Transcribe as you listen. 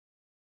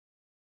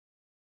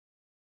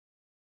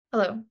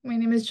Hello, my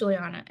name is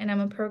Juliana, and I'm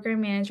a program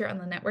manager on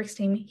the networks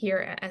team here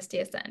at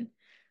SDSN.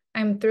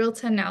 I'm thrilled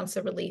to announce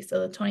the release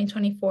of the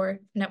 2024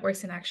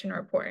 Networks in Action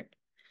report.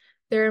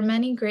 There are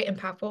many great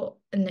impactful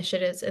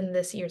initiatives in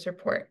this year's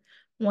report,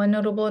 one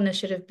notable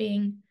initiative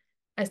being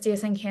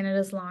SDSN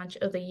Canada's launch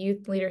of the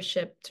Youth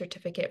Leadership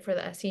Certificate for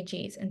the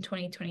SDGs in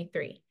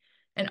 2023,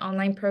 an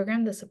online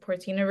program that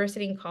supports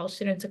university and college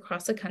students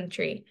across the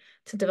country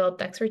to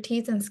develop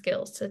expertise and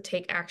skills to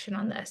take action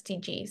on the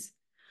SDGs.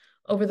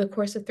 Over the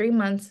course of 3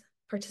 months,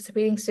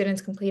 participating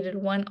students completed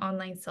one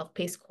online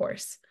self-paced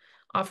course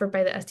offered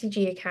by the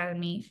SDG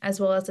Academy, as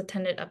well as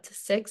attended up to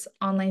 6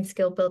 online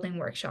skill-building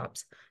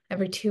workshops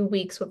every 2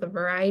 weeks with a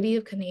variety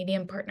of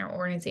Canadian partner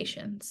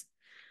organizations.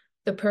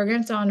 The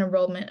program saw an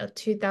enrollment of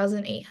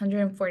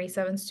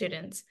 2,847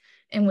 students,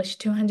 in which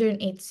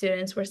 208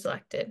 students were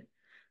selected.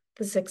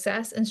 The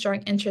success and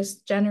strong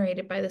interest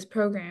generated by this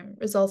program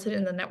resulted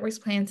in the network's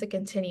plans to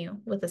continue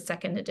with a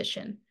second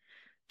edition.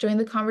 Join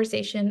the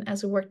conversation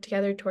as we work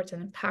together towards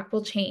an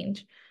impactful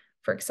change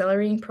for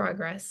accelerating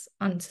progress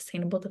on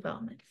sustainable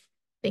development.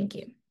 Thank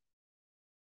you.